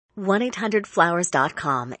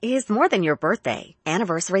1-800-Flowers.com is more than your birthday,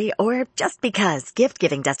 anniversary, or just because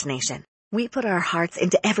gift-giving destination. We put our hearts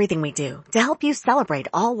into everything we do to help you celebrate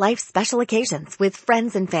all life's special occasions with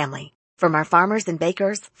friends and family. From our farmers and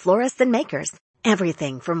bakers, florists and makers,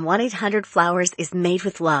 everything from 1-800-Flowers is made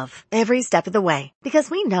with love every step of the way, because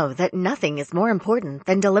we know that nothing is more important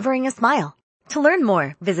than delivering a smile. To learn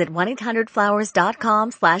more, visit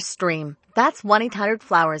 1-800-Flowers.com/stream. That's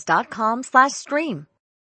 1-800-Flowers.com/stream.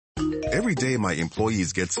 Every day my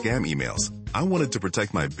employees get scam emails. I wanted to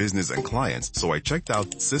protect my business and clients, so I checked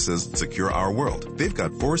out CISA's Secure Our World. They've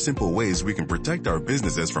got 4 simple ways we can protect our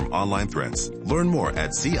businesses from online threats. Learn more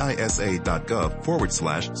at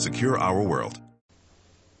cisa.gov/secure our world.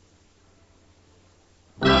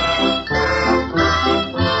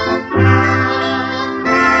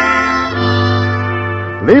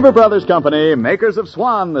 Lever Brothers Company, makers of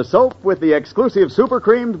Swan, the soap with the exclusive super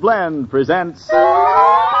creamed blend, presents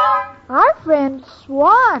Our Friend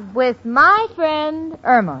Swan with my friend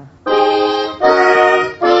Irma.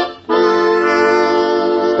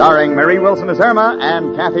 Starring Mary Wilson as Irma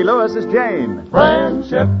and Kathy Lewis as Jane.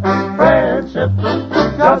 Friendship, friendship,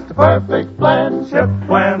 just a perfect friendship.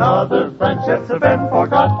 When other friendships have been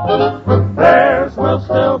forgot, theirs will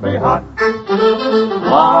still be hot.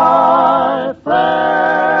 My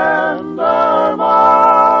friend Irma.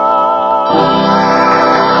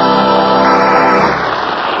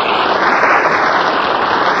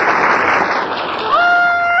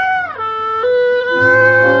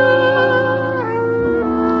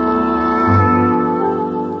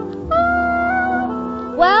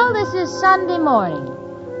 Sunday morning,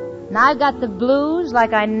 and I got the blues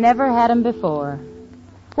like I never had 'em before.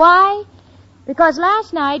 Why? Because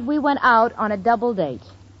last night we went out on a double date.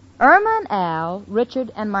 Irma and Al,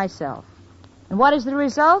 Richard and myself. And what is the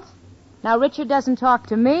result? Now, Richard doesn't talk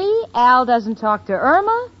to me, Al doesn't talk to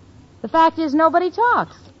Irma. The fact is nobody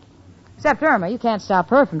talks. Except Irma, you can't stop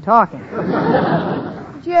her from talking.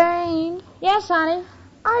 Jane. Yes, honey?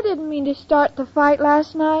 I didn't mean to start the fight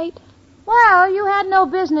last night. Well, you had no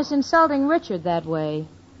business insulting Richard that way.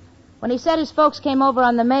 When he said his folks came over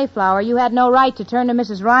on the Mayflower, you had no right to turn to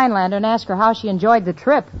Mrs. Rhinelander and ask her how she enjoyed the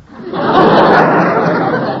trip.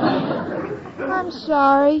 I'm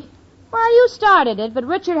sorry. Well, you started it, but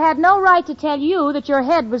Richard had no right to tell you that your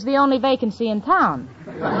head was the only vacancy in town.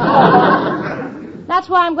 That's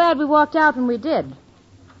why I'm glad we walked out when we did.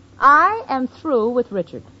 I am through with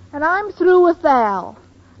Richard. And I'm through with Al.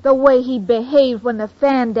 The way he behaved when the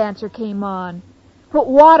fan dancer came on. Put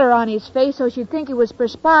water on his face so she'd think he was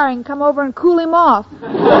perspiring, come over and cool him off.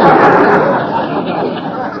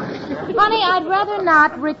 Honey, I'd rather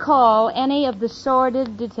not recall any of the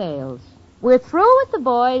sordid details. We're through with the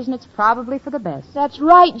boys, and it's probably for the best. That's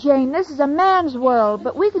right, Jane. This is a man's world,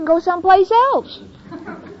 but we can go someplace else.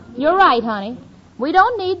 You're right, honey. We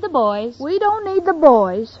don't need the boys. We don't need the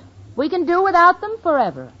boys. We can do without them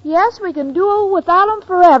forever. Yes, we can do without them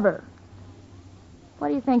forever. What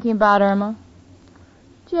are you thinking about, Irma?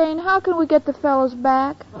 Jane, how can we get the fellows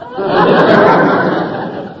back?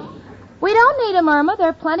 We don't need them, Irma. There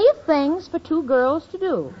are plenty of things for 2 girls to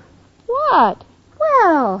do. What?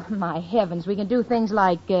 Well, my heavens, we can do things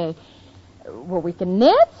like, we can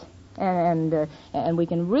knit, and we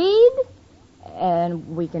can read,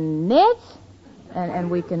 and we can knit, and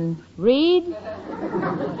we can read,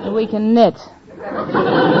 and we can knit.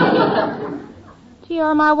 Gee,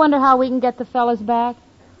 Irma, I wonder how we can get the fellas back.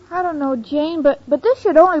 I don't know, Jane, but this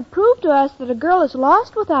should only prove to us that a girl is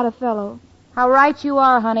lost without a fellow. How right you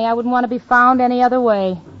are, honey. I wouldn't want to be found any other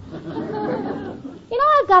way. You know,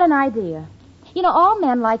 I've got an idea. You know, all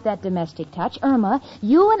men like that domestic touch. Irma,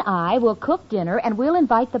 you and I will cook dinner, and we'll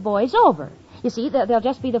invite the boys over. You see, there'll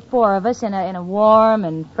just be the 4 of us in a warm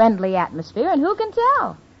and friendly atmosphere, and who can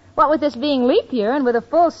tell? What with this being leap year and with a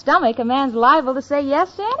full stomach, a man's liable to say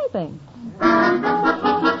yes to anything.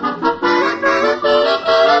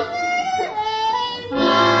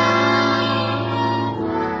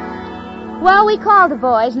 Well, we called the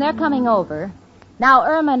boys, and they're coming over. Now,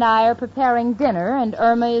 Irma and I are preparing dinner, and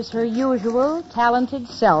Irma is her usual talented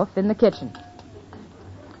self in the kitchen.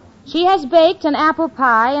 She has baked an apple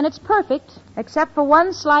pie, and it's perfect, except for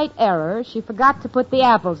one slight error. She forgot to put the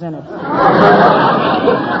apples in it.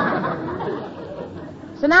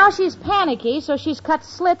 So now she's panicky, so she's cut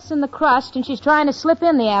slits in the crust, and she's trying to slip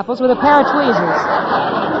in the apples with a pair of tweezers.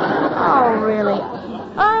 Oh, really?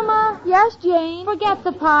 Irma? Yes, Jane? Forget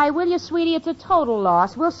the pie, will you, sweetie? It's a total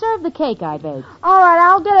loss. We'll serve the cake I baked. All right,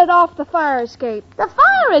 I'll get it off the fire escape. The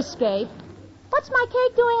fire escape? What's my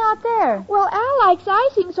cake doing out there? Well, Al likes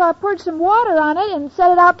icing, so I poured some water on it and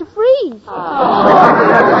set it out to freeze. Oh.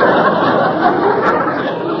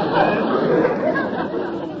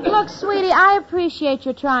 Look, sweetie, I appreciate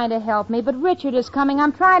you trying to help me, but Richard is coming.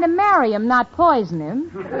 I'm trying to marry him, not poison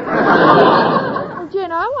him. Well,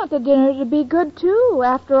 Jane, I want the dinner to be good, too.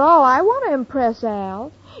 After all, I want to impress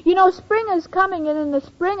Al. You know, spring is coming, and in the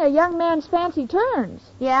spring, a young man's fancy turns.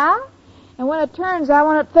 Yeah? And when it turns, I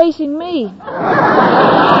want it facing me.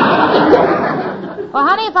 Well,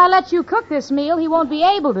 honey, if I let you cook this meal, he won't be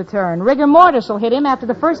able to turn. Rigor mortis will hit him after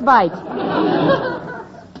the first bite.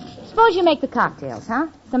 Suppose you make the cocktails, huh?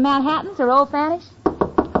 Some Manhattans or Old Fanish?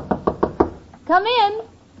 Come in.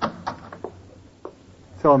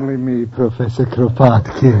 It's only me, Professor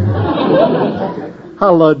Kropotkin.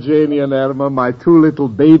 Hello, Janie and Irma, my two little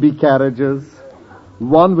baby carriages.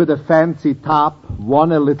 One with a fancy top,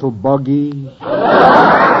 one a little buggy.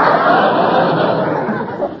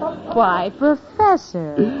 Why,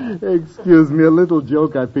 Professor. Excuse me, a little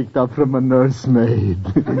joke I picked up from a nursemaid.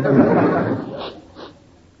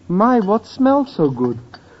 My, what smells so good?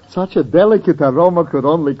 Such a delicate aroma could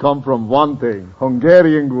only come from one thing,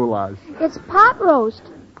 Hungarian goulash. It's pot roast.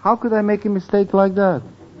 How could I make a mistake like that?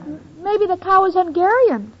 Maybe the cow is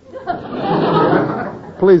Hungarian.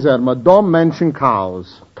 Please, Irma, don't mention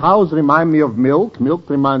cows. Cows remind me of milk. Milk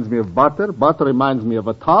reminds me of butter. Butter reminds me of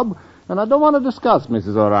a tub. And I don't want to discuss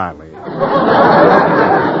Mrs. O'Reilly.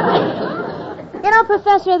 You know,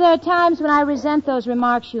 Professor, there are times when I resent those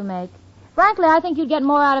remarks you make. Frankly, I think you'd get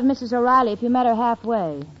more out of Mrs. O'Reilly if you met her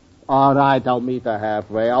halfway. All right, I'll meet her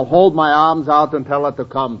halfway. I'll hold my arms out and tell her to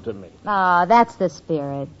come to me. Ah, that's the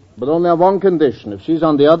spirit. But only on one condition, if she's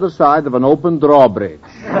on the other side of an open drawbridge.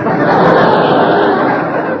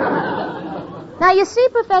 Now, you see,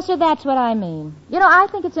 Professor, that's what I mean. You know, I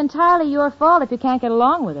think it's entirely your fault if you can't get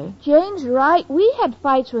along with her. Jane's right. We had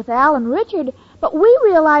fights with Al and Richard, but we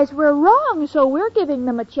realize we're wrong, so we're giving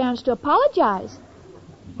them a chance to apologize.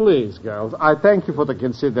 Please, girls, I thank you for the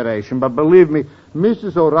consideration, but believe me,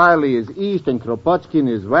 Mrs. O'Reilly is east and Kropotkin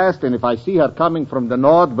is west, and if I see her coming from the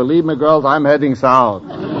north, believe me, girls, I'm heading south.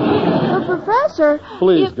 But, Professor...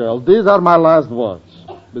 Please, girls, these are my last words.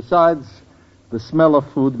 Besides, the smell of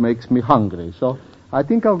food makes me hungry, so I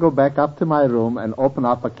think I'll go back up to my room and open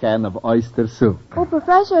up a can of oyster soup. Oh,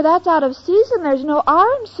 Professor, that's out of season. There's no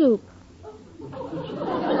orange soup.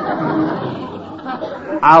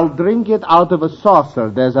 I'll drink it out of a saucer.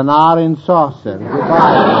 There's an orange saucer.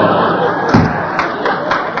 Goodbye.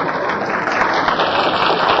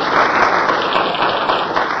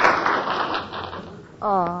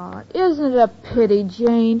 Oh, isn't it a pity,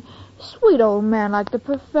 Jane? Sweet old man like the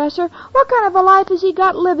Professor. What kind of a life has he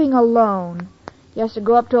got living alone? He has to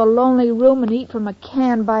go up to a lonely room and eat from a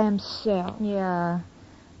can by himself. Yeah.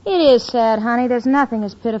 It is sad, honey. There's nothing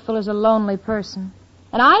as pitiful as a lonely person.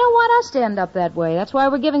 And I don't want us to end up that way. That's why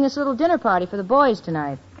we're giving this little dinner party for the boys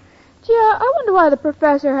tonight. Gee, I wonder why the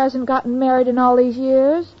Professor hasn't gotten married in all these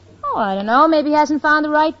years. Oh, I don't know. Maybe he hasn't found the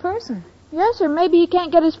right person. Yes, or maybe he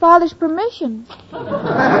can't get his father's permission.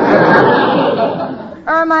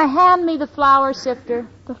 Irma, hand me the flour sifter.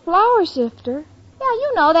 The flour sifter? Yeah,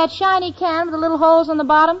 you know, that shiny can with the little holes on the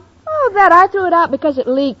bottom. Oh, that. I threw it out because it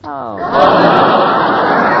leaked. Oh.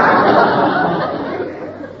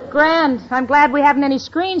 Grand. I'm glad we haven't any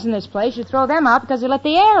screens in this place. You throw them out because they let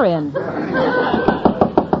the air in.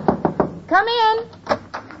 Come in.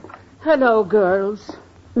 Hello, girls.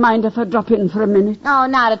 Mind if I drop in for a minute? Oh,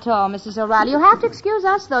 not at all, Mrs. O'Reilly. You'll have to excuse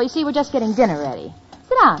us, though. You see, we're just getting dinner ready.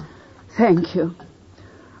 Sit down. Thank you.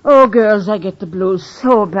 Oh, girls, I get the blues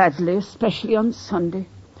so badly, especially on Sunday.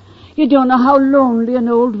 You don't know how lonely an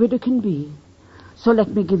old widow can be. So let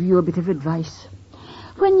me give you a bit of advice.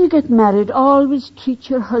 When you get married, always treat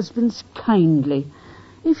your husbands kindly.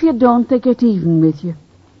 If you don't, they get even with you.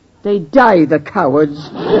 They die, the cowards.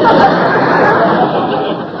 Well,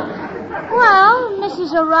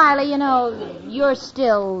 Mrs. O'Reilly, you know, you're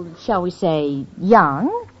still, shall we say,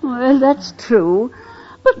 young. Well, that's true.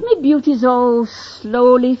 But my beauty's all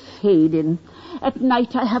slowly fading. At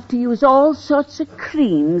night I have to use all sorts of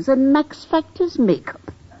creams and Max Factor's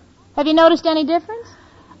makeup. Have you noticed any difference?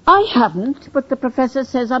 I haven't, but the professor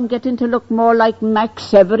says I'm getting to look more like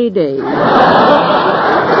Max every day.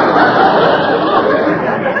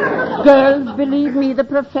 Girls, believe me, the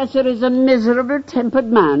professor is a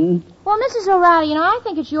miserable-tempered man. Well, Mrs. O'Reilly, you know, I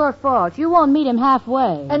think it's your fault. You won't meet him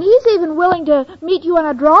halfway. And he's even willing to meet you on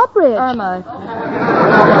a drawbridge. Irma.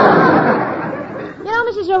 You know,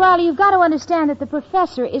 Mrs. O'Reilly, you've got to understand that the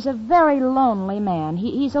professor is a very lonely man.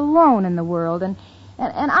 He's alone in the world, and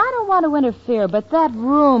I don't want to interfere, but that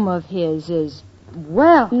room of his is,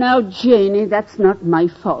 well... Now, Janie, that's not my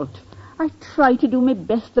fault. I try to do my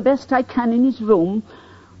best, the best I can in his room.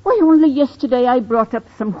 Why, only yesterday I brought up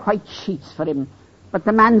some white sheets for him. But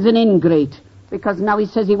the man's an ingrate. because now he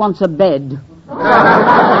says he wants a bed.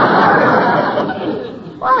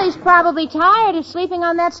 Well, he's probably tired of sleeping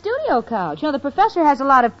on that studio couch. You know, the professor has a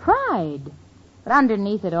lot of pride. But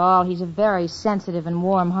underneath it all, he's a very sensitive and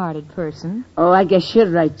warm-hearted person. Oh, I guess you're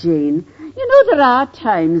right, Jane. You know, there are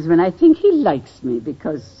times when I think he likes me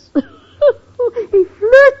because he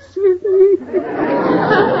flirts with me.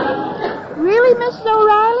 Really, Mrs.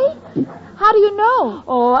 O'Reilly? How do you know?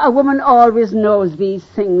 Oh, a woman always knows these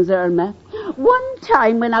things, Irma. One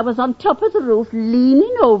time when I was on top of the roof,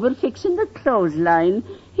 leaning over, fixing the clothesline,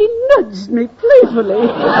 he nudged me playfully.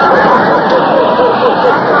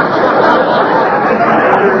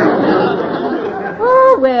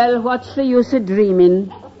 Oh, well, what's the use of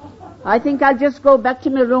dreaming? I think I'll just go back to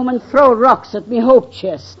my room and throw rocks at me hope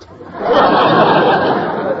chest.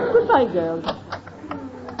 Goodbye, girls.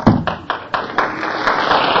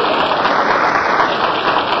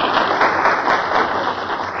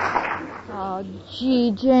 Oh,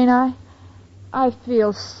 gee, Jane, I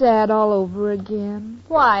feel sad all over again.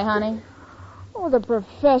 Why, honey? Oh, the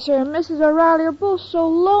professor and Mrs. O'Reilly are both so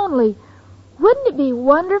lonely. Wouldn't it be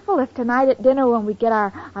wonderful if tonight at dinner when we get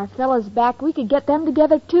our fellas back, we could get them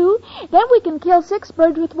together, too? Then we can kill 6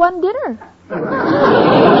 birds with one dinner.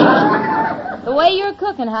 The way you're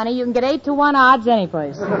cooking, honey, you can get 8-to-1 odds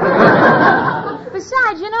anyplace.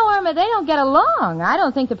 Besides, you know, Irma, they don't get along. I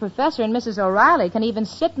don't think the professor and Mrs. O'Reilly can even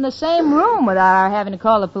sit in the same room without our having to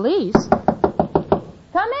call the police.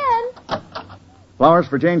 Come in. Flowers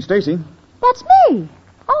for Jane Stacy. That's me.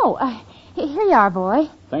 Oh, here you are, boy.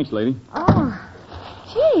 Thanks, lady. Oh,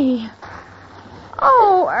 gee.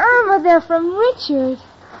 Oh, Irma, they're from Richard.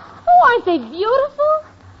 Oh, aren't they beautiful?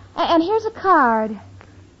 And here's a card.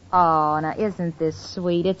 Oh, now isn't this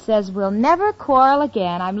sweet? It says, "We'll never quarrel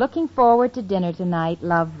again. I'm looking forward to dinner tonight.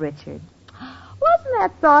 Love, Richard." Wasn't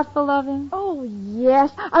that thoughtful of him? Oh,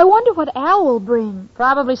 yes. I wonder what Al will bring.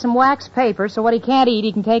 Probably some wax paper, so what he can't eat,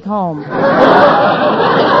 he can take home.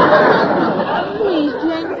 Please,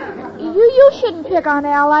 Jane, you shouldn't pick on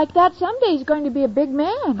Al like that. Someday he's going to be a big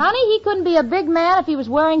man. Honey, he couldn't be a big man if he was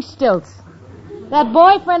wearing stilts. That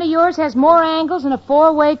boyfriend of yours has more angles than a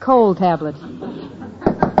 4-way cold tablet.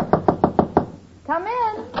 Come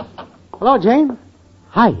in. Hello, Jane.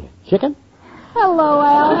 Hi, chicken. Hello,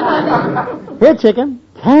 Al. Here, chicken.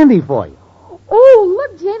 Candy for you. Oh,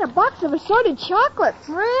 look, Jane, a box of assorted chocolates.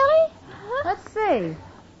 Really? Let's see.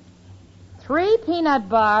 3 peanut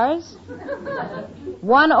bars,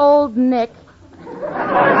 1 old Nick,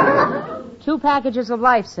 2 packages of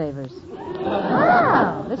Lifesavers.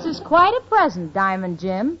 Wow, this is quite a present, Diamond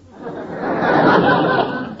Jim.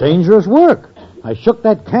 Dangerous work. I shook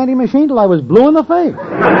that candy machine till I was blue in the face.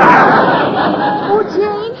 Oh,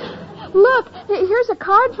 Jane, look, here's a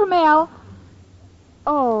card from Al.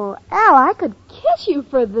 Oh, Al, I could kiss you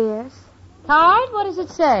for this. Card? What does it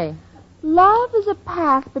say? Love is a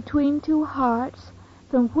path between 2 hearts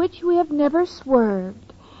from which we have never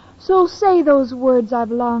swerved. So say those words I've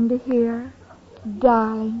longed to hear.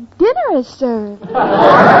 Darling, dinner is served.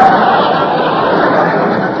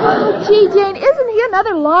 Oh, gee, Jane, isn't he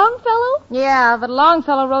another Longfellow? Yeah, but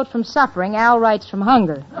Longfellow wrote from suffering. Al writes from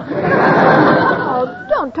hunger. Oh,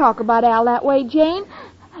 don't talk about Al that way, Jane.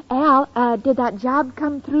 Al, did that job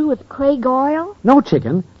come through with Craig Oil? No,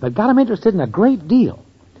 chicken, but got him interested in a great deal.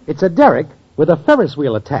 It's a derrick with a Ferris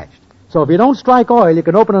wheel attached. So if you don't strike oil, you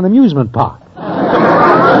can open an amusement park.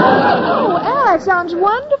 Oh, Al, that sounds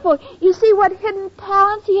wonderful. You see what hidden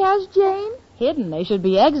talents he has, Jane? Hidden. They should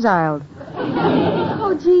be exiled.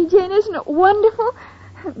 Oh, gee, Jane, isn't it wonderful?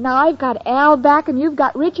 Now I've got Al back and you've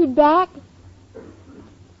got Richard back.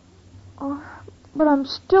 Oh, but I'm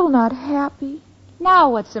still not happy. Now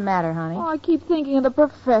what's the matter, honey? Oh, I keep thinking of the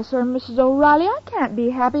professor and Mrs. O'Reilly. I can't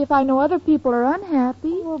be happy if I know other people are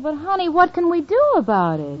unhappy. Well, but honey, what can we do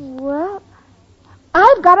about it? Well,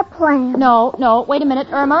 I've got a plan. No, wait a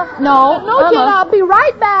minute, Irma. No, Irma. Jane, I'll be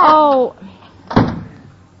right back. Oh,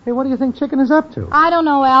 Hey, what do you think Chicken is up to? I don't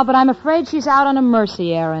know, Al, but I'm afraid she's out on a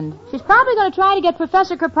mercy errand. She's probably going to try to get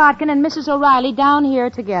Professor Kropotkin and Mrs. O'Reilly down here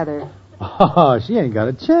together. Oh, she ain't got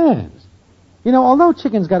a chance. You know, although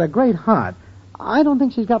Chicken's got a great heart, I don't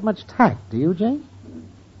think she's got much tact, do you, Jane?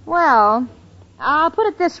 Well, I'll put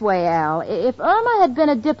it this way, Al. If Irma had been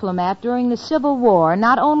a diplomat during the Civil War,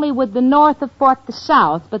 not only would the North have fought the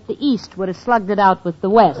South, but the East would have slugged it out with the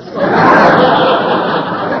West.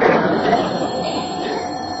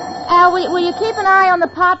 Al, will you keep an eye on the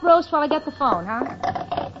pot roast while I get the phone, huh?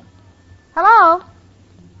 Hello?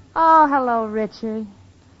 Oh, hello, Richard.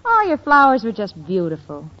 Oh, your flowers were just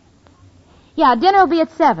beautiful. Yeah, dinner will be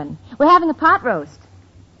at 7. We're having a pot roast.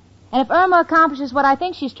 And if Irma accomplishes what I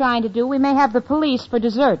think she's trying to do, we may have the police for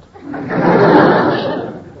dessert.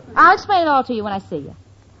 I'll explain it all to you when I see you.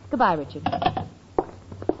 Goodbye, Richard.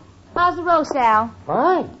 How's the roast, Al?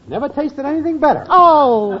 Fine. Never tasted anything better.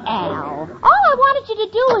 Oh, Al. All I wanted you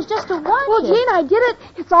to do was just to watch Well, it. Jane, I did it.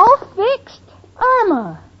 It's all fixed.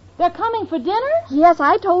 Irma, they're coming for dinner? Yes,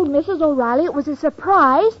 I told Mrs. O'Reilly it was a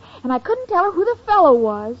surprise, and I couldn't tell her who the fellow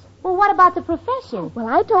was. Well, what about the professor? Well,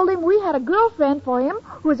 I told him we had a girlfriend for him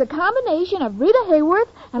who was a combination of Rita Hayworth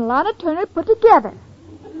and Lana Turner put together.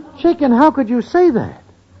 Chicken, how could you say that?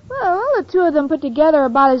 Well, the two of them put together are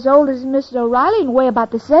about as old as Mrs. O'Reilly and weigh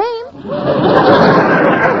about the same.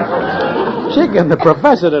 Chicken, the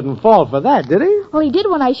professor didn't fall for that, did he? Well, he did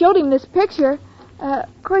when I showed him this picture.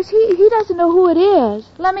 Of course, he doesn't know who it is.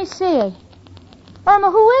 Let me see it.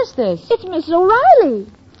 Irma, who is this? It's Mrs. O'Reilly.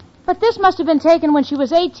 But this must have been taken when she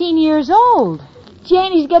was 18 years old.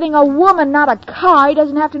 Jane, he's getting a woman, not a car. He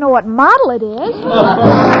doesn't have to know what model it is.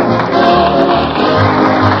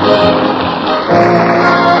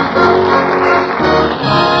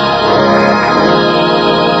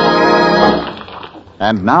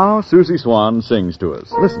 And now Susie Swan sings to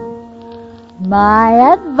us. Listen.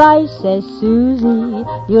 My advice, says Susie,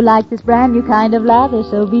 you like this brand new kind of lather,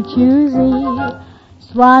 so be choosy.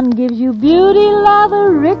 Swan gives you beauty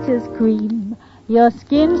lather rich as cream. Your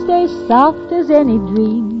skin stays soft as any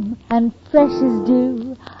dream, and fresh as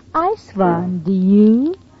dew. I swan, do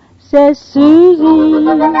you? Says Susie.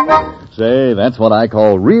 Say, that's what I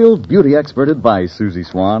call real beauty expert advice, Susie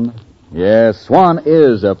Swan. Yes, Swan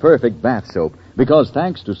is a perfect bath soap, because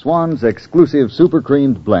thanks to Swan's exclusive super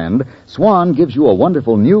creamed blend, Swan gives you a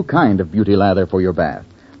wonderful new kind of beauty lather for your bath.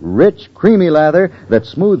 Rich, creamy lather that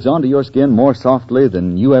smooths onto your skin more softly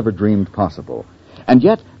than you ever dreamed possible. And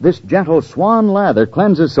yet, this gentle Swan lather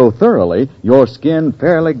cleanses so thoroughly, your skin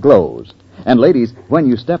fairly glows. And ladies, when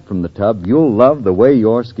you step from the tub, you'll love the way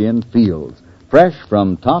your skin feels. Fresh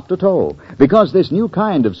from top to toe, because this new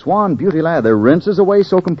kind of Swan beauty lather rinses away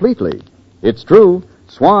so completely. It's true,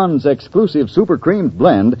 Swan's exclusive super creamed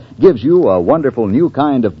blend gives you a wonderful new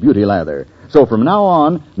kind of beauty lather. So from now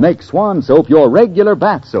on, make Swan soap your regular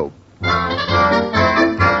bath soap.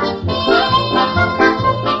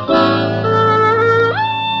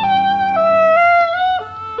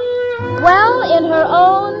 Well, in her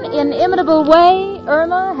own inimitable way,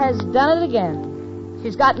 Irma has done it again.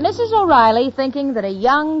 She's got Mrs. O'Reilly thinking that a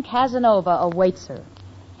young Casanova awaits her.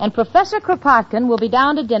 And Professor Kropotkin will be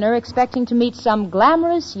down to dinner expecting to meet some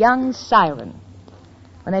glamorous young siren.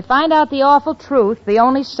 When they find out the awful truth, the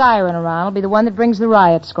only siren around will be the one that brings the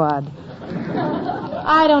riot squad.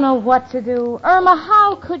 I don't know what to do. Irma,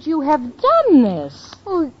 how could you have done this?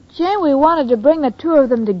 Well, Jane, we wanted to bring the two of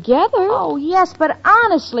them together. Oh, yes, but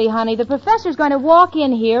honestly, honey, the professor's going to walk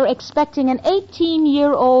in here expecting an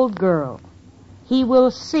 18-year-old girl. He will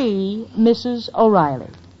see Mrs. O'Reilly.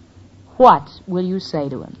 What will you say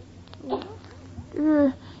to him?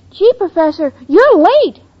 Gee, Professor, you're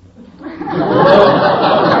late.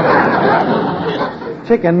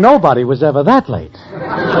 Chicken, nobody was ever that late.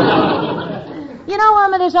 You know,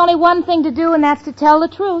 Irma, there's only one thing to do, and that's to tell the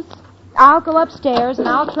truth. I'll go upstairs, and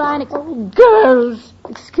I'll try and... Girls,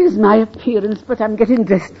 excuse my appearance, but I'm getting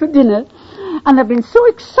dressed for dinner. And I've been so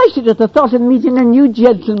excited at the thought of meeting a new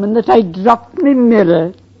gentleman that I dropped my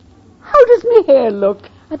mirror. How does my hair look?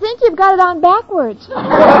 I think you've got it on backwards. What?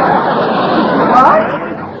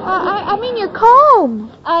 I mean your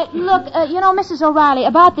comb. Look, Mrs. O'Reilly,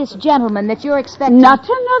 about this gentleman that you're expecting... Not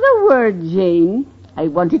another word, Jane. I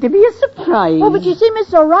want it to be a surprise. Oh, but you see,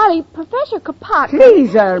 Mrs. O'Reilly, Professor Kropotkin...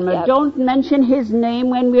 Please, Irma, don't mention his name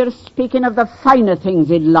when we're speaking of the finer things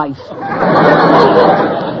in life.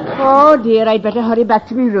 Oh, dear, I'd better hurry back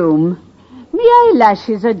to my room. My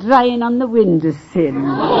eyelashes are drying on the windowsill.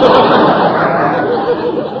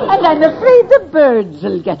 And I'm afraid the birds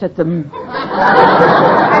will get at them.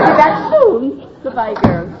 I'll be back soon. Goodbye,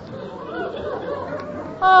 girls.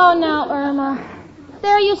 Oh, now, Irma.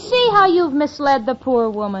 There, you see how you've misled the poor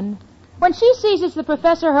woman. When she sees it's the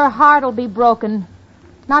professor, her heart will be broken.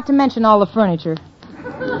 Not to mention all the furniture.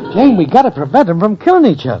 Jane, we gotta prevent them from killing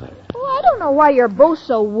each other. Well, I don't know why you're both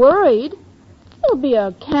so worried. It'll be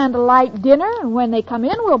a candlelight dinner, and when they come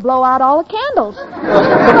in, we'll blow out all the candles.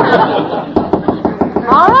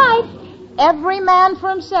 All right. Every man for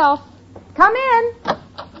himself. Come in.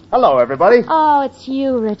 Hello, everybody. Oh, it's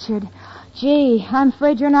you, Richard. Gee, I'm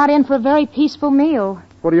afraid you're not in for a very peaceful meal.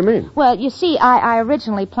 What do you mean? Well, you see, I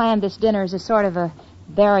originally planned this dinner as a sort of a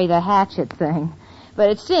bury the hatchet thing. But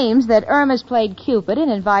it seems that Irma's played Cupid and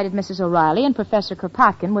invited Mrs. O'Reilly and Professor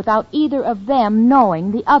Kropotkin without either of them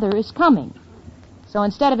knowing the other is coming. So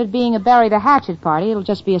instead of it being a bury the hatchet party, it'll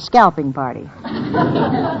just be a scalping party.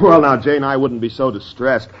 Well, now, Jane, I wouldn't be so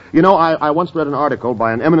distressed. You know, I once read an article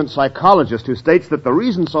by an eminent psychologist who states that the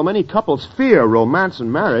reason so many couples fear romance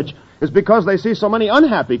and marriage is because they see so many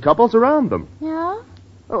unhappy couples around them. Yeah?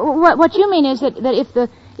 What you mean is that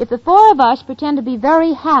if the four of us pretend to be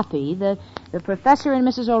very happy, the professor and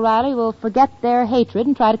Mrs. O'Reilly will forget their hatred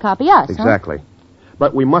and try to copy us. Exactly. Huh?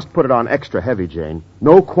 But we must put it on extra heavy, Jane.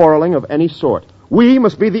 No quarreling of any sort. We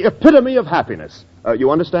must be the epitome of happiness.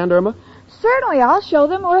 You understand, Irma? Certainly, I'll show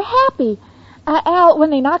them we're happy. Al, when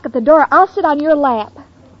they knock at the door, I'll sit on your lap.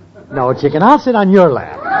 No, chicken, I'll sit on your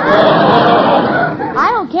lap. I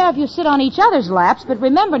don't care if you sit on each other's laps, but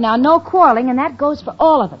remember now, no quarreling, and that goes for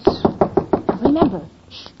all of us. Remember,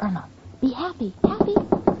 shh, Irma, be happy, happy.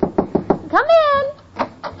 Come in.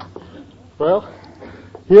 Well,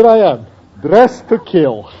 here I am, dressed to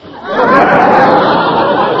kill.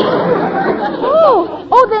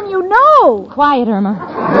 Oh, then you know. Quiet, Irma.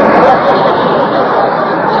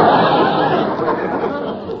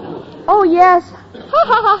 Oh, yes. Ha,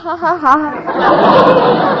 ha, ha, ha, ha.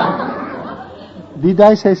 Did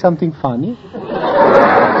I say something funny? No,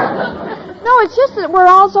 it's just that we're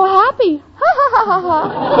all so happy. Ha, ha, ha, ha, ha.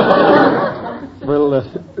 Well,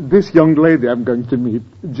 this young lady I'm going to meet,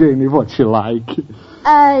 Janie, what's she like?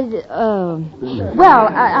 Well,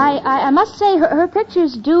 I must say her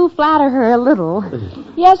pictures do flatter her a little.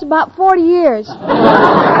 Yes, about 40 years.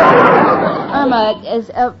 Irma,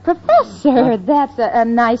 Professor, that's a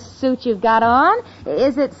nice suit you've got on.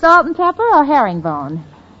 Is it salt and pepper or herringbone?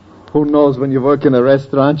 Who knows, when you work in a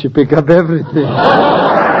restaurant, you pick up everything.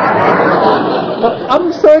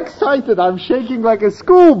 I'm so excited, I'm shaking like a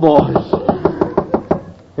schoolboy.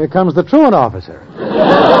 Here comes the truant officer.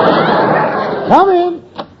 Come in.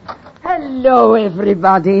 Hello,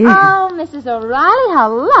 everybody. Oh, Mrs. O'Reilly, how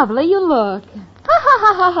lovely you look.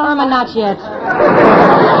 Irma, not yet.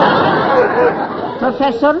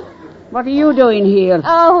 Professor, what are you doing here?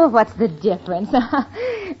 Oh, what's the difference?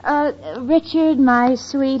 Richard, my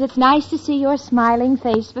sweet, it's nice to see your smiling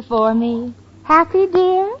face before me. Happy,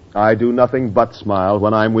 dear? I do nothing but smile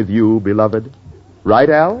when I'm with you, beloved. Right,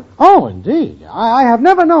 Al? Oh, indeed. I have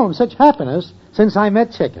never known such happiness since I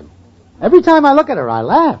met Chicken. Every time I look at her, I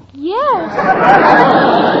laugh. Yes.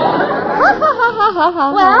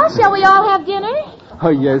 Well, shall we all have dinner?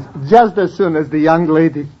 Oh, yes, just as soon as the young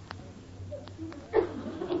lady...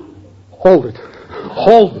 Hold it.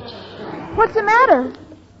 What's the matter?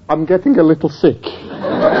 I'm getting a little sick.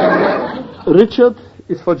 Richard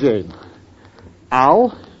is for Jane.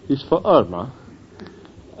 Al is for Irma.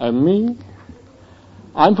 And me,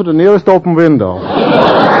 I'm for the nearest open window.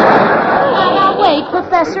 Now, wait,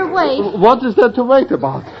 Professor, wait. What is there to wait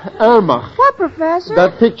about? Irma. What, Professor?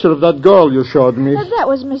 That picture of that girl you showed me. That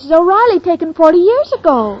was Mrs. O'Reilly taken 40 years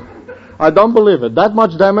ago. I don't believe it. That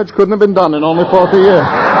much damage couldn't have been done in only 40 years.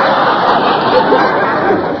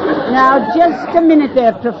 Now, just a minute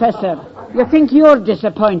there, Professor. You think you're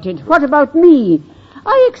disappointed. What about me?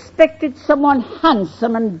 I expected someone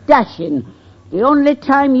handsome and dashing. The only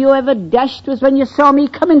time you ever dashed was when you saw me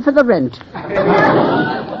coming for the rent.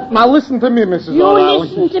 Now listen to me, Mrs. O'Reilly. You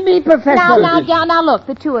listen to me, Professor. Now, look,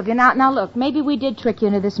 the two of you. Now, look, maybe we did trick you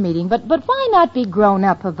into this meeting, but why not be grown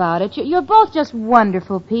up about it? You're both just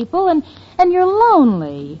wonderful people, and you're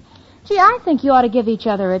lonely. Gee, I think you ought to give each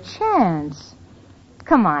other a chance.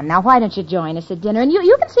 Come on, now, why don't you join us at dinner? And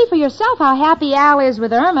you can see for yourself how happy Al is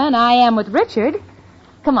with Irma and I am with Richard.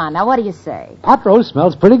 Come on, now, what do you say? Pot roast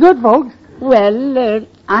smells pretty good, folks. Well,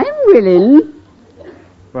 I'm willing.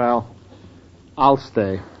 Well, I'll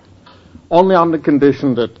stay. Only on the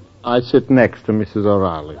condition that I sit next to Mrs.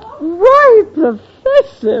 O'Reilly. Why,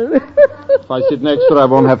 Professor? If I sit next to her, I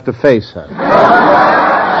won't have to face her.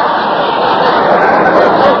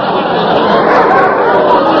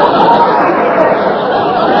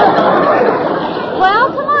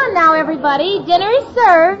 Well, come on now, everybody. Dinner is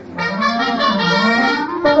served.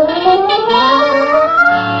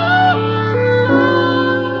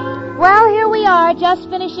 Well, here we are, just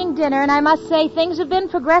finishing dinner, and I must say things have been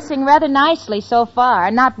progressing rather nicely so far.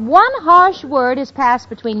 Not one harsh word has passed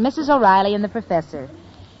between Mrs. O'Reilly and the professor.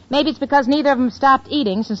 Maybe it's because neither of them stopped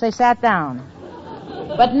eating since they sat down.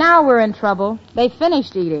 But now we're in trouble. They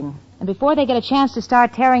finished eating, and before they get a chance to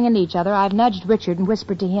start tearing into each other, I've nudged Richard and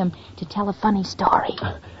whispered to him to tell a funny story.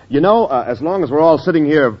 You know, as long as we're all sitting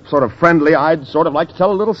here sort of friendly, I'd sort of like to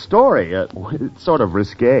tell a little story. It's sort of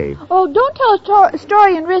risque. Oh, don't tell a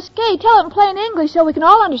story in risque. Tell it in plain English so we can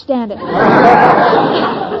all understand it.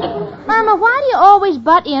 Irma, why do you always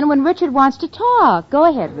butt in when Richard wants to talk? Go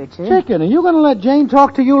ahead, Richard. Chicken, are you going to let Jane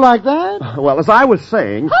talk to you like that? Well, as I was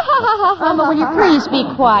saying... Irma, will you please be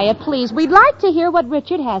quiet, please? We'd like to hear what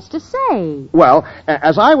Richard has to say. Well,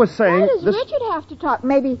 as I was saying... Why does Richard have to talk?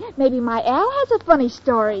 Maybe my Al has a funny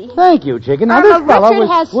story. Thank you, Chicken. Now, Irma, this fella Richard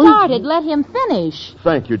has was... started. Let him finish.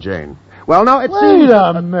 Thank you, Jane. Well, now, it Wait seems...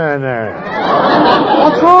 a minute.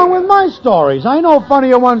 What's wrong with my stories? I know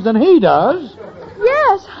funnier ones than he does.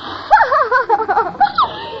 Yes.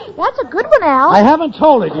 That's a good one, Al. I haven't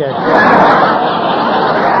told it yet.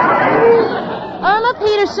 Irma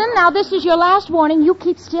Peterson, now this is your last warning. You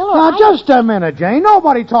keep still or Now, just a minute, Jane.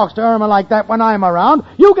 Nobody talks to Irma like that when I'm around.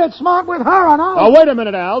 You get smart with her and I'll... Oh, wait a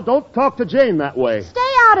minute, Al. Don't talk to Jane that way.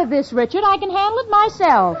 Stay out of this, Richard. I can handle it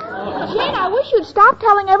myself. Jane, I wish you'd stop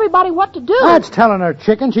telling everybody what to do. That's telling her,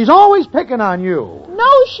 Chicken. She's always picking on you.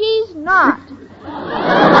 No, she's not.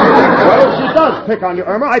 Well, she does pick on you,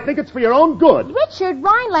 Irma. I think it's for your own good. Richard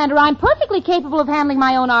Rhinelander, I'm perfectly capable of handling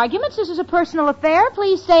my own arguments. This is a personal affair.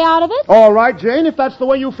 Please stay out of it. All right, Jane, if that's the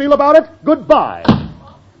way you feel about it, goodbye.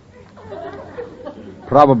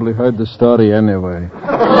 Probably heard the story anyway.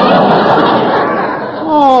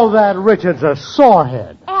 Oh, that Richard's a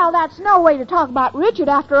sorehead. Al, that's no way to talk about Richard.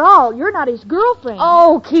 After all, you're not his girlfriend.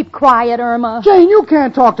 Oh, keep quiet, Irma. Jane, you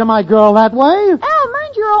can't talk to my girl that way. Al,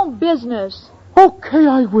 mind your own business. Okay,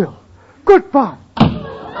 I will. Goodbye.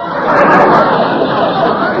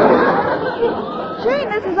 Jane,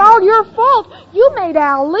 this is all your fault. You made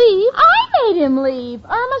Al leave. I made him leave.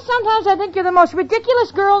 Irma, sometimes I think you're the most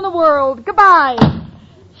ridiculous girl in the world. Goodbye.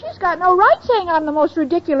 She's got no right saying I'm the most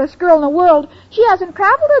ridiculous girl in the world. She hasn't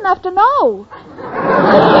traveled enough to know.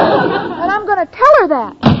 And I'm going to tell her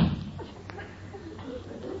that.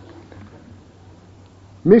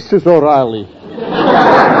 Mrs. O'Reilly.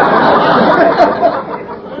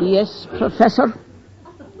 Yes, Professor?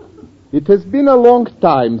 It has been a long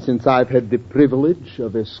time since I've had the privilege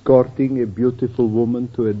of escorting a beautiful woman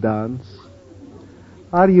to a dance.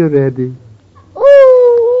 Are you ready?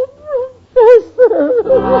 Oh, Professor.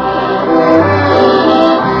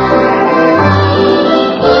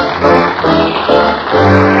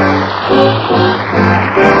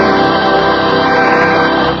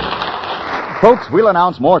 Folks, we'll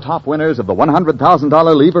announce more top winners of the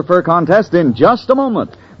 $100,000 Lever Fur contest in just a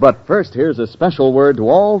moment. But first, here's a special word to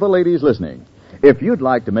all the ladies listening. If you'd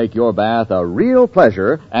like to make your bath a real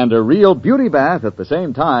pleasure and a real beauty bath at the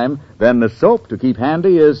same time, then the soap to keep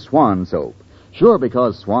handy is Swan soap. Sure,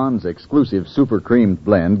 because Swan's exclusive super creamed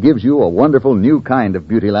blend gives you a wonderful new kind of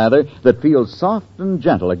beauty lather that feels soft and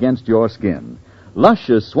gentle against your skin.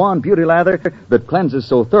 Luscious Swan beauty lather that cleanses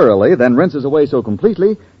so thoroughly, then rinses away so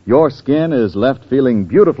completely, your skin is left feeling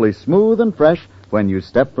beautifully smooth and fresh when you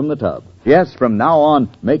step from the tub. Yes, from now on,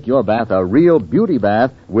 make your bath a real beauty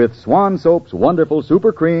bath with Swan Soap's wonderful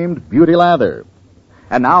super creamed beauty lather.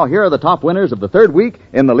 And now, here are the top winners of the third week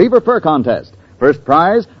in the Lever Fur contest. First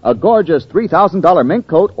prize, a gorgeous $3,000 mink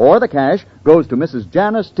coat, or the cash, goes to Mrs.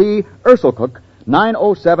 Janice T. Urselcook,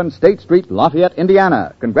 907 State Street, Lafayette,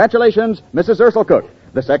 Indiana. Congratulations, Mrs. Urselcook.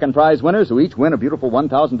 The second prize winners, who each win a beautiful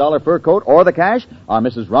 $1,000 fur coat or the cash, are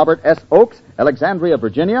Mrs. Robert S. Oakes, Alexandria,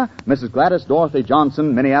 Virginia, Mrs. Gladys Dorothy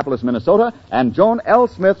Johnson, Minneapolis, Minnesota, and Joan L.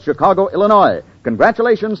 Smith, Chicago, Illinois.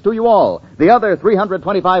 Congratulations to you all. The other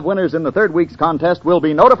 325 winners in the third week's contest will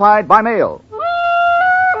be notified by mail.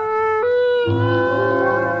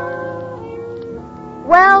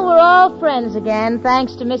 Well, we're all friends again,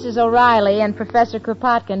 thanks to Mrs. O'Reilly and Professor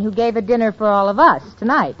Kropotkin, who gave a dinner for all of us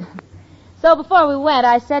tonight. So before we went,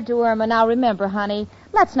 I said to Irma, now remember, honey,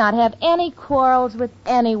 let's not have any quarrels with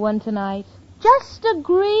anyone tonight. Just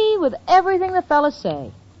agree with everything the fellas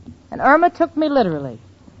say. And Irma took me literally.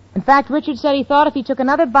 In fact, Richard said he thought if he took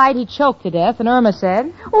another bite, he'd choke to death, and Irma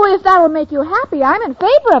said, Oh, if that'll make you happy, I'm in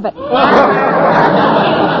favor of it.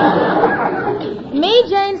 Me,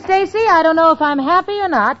 Jane Stacy, I don't know if I'm happy or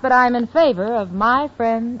not, but I'm in favor of my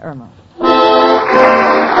friend Irma.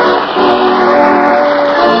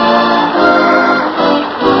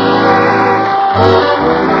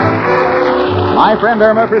 My Friend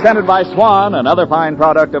Irma, presented by Swan, another fine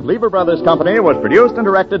product of Lever Brothers Company, was produced and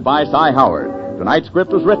directed by Cy Howard. Tonight's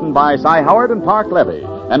script was written by Cy Howard and Park Levy,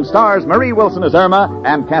 and stars Marie Wilson as Irma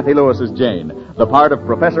and Kathy Lewis as Jane. The part of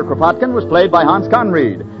Professor Kropotkin was played by Hans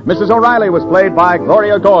Conried. Mrs. O'Reilly was played by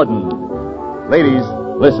Gloria Gordon. Ladies,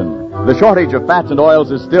 listen. The shortage of fats and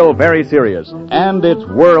oils is still very serious, and it's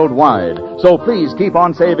worldwide. So please keep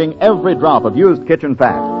on saving every drop of used kitchen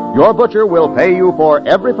fat. Your butcher will pay you for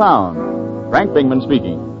every pound. Frank Bingman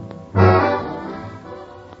speaking.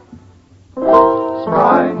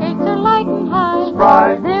 Spry. Cakes are light and high.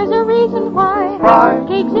 Spry. There's a reason why. Spry.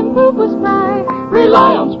 Cakes improve with Spry.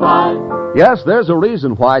 Rely on Spry. Yes, there's a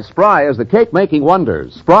reason why Spry is the cake-making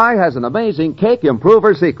wonders. Spry has an amazing cake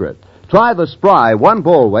improver secret. Try the Spry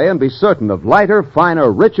one-bowl way and be certain of lighter,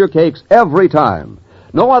 finer, richer cakes every time.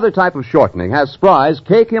 No other type of shortening has Spry's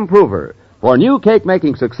cake improver. For new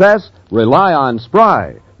cake-making success, rely on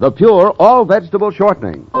Spry, the pure all-vegetable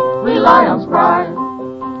shortening. Rely on Spry.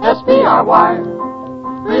 S-P-R-Y.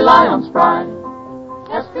 Rely on Spry.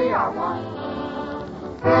 S-P-R-Y.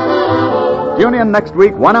 Tune in next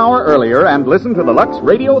week 1 hour earlier and listen to the Lux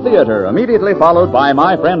Radio Theater, immediately followed by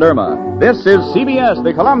My Friend Irma. This is CBS,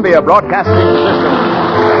 the Columbia Broadcasting System.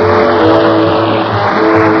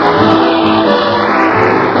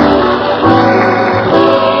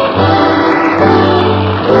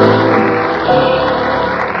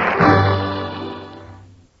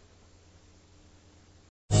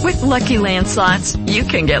 With Lucky Land Slots, you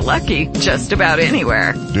can get lucky just about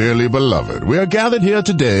anywhere. Dearly beloved, we are gathered here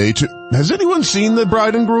today to... Has anyone seen the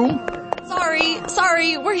bride and groom?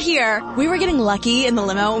 Sorry, we're here. We were getting lucky in the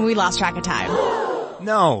limo and we lost track of time.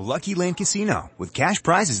 No, Lucky Land Casino, with cash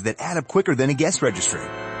prizes that add up quicker than a guest registry.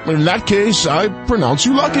 In that case, I pronounce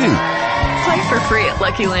you lucky. Play for free at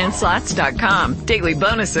LuckyLandSlots.com. Daily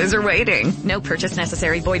bonuses are waiting. No purchase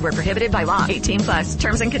necessary. Void where prohibited by law. 18+.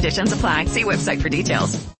 Terms and conditions apply. See website for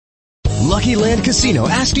details. Lucky Land Casino,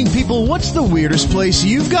 asking people, what's the weirdest place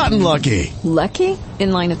you've gotten lucky? Lucky?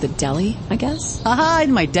 In line at the deli, I guess? Aha,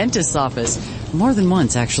 in my dentist's office. More than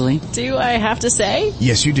once, actually. Do I have to say?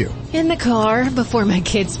 Yes, you do. In the car before my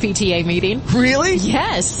kids' PTA meeting. Really?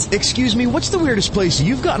 Yes. Excuse me, what's the weirdest place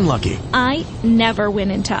you've gotten lucky? I never win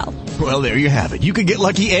and tell. Well, there you have it. You can get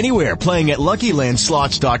lucky anywhere, playing at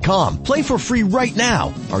LuckyLandSlots.com. Play for free right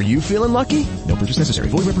now. Are you feeling lucky? No purchase necessary.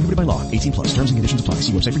 Void where prohibited by law. 18+. Terms and conditions apply.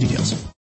 See website for details.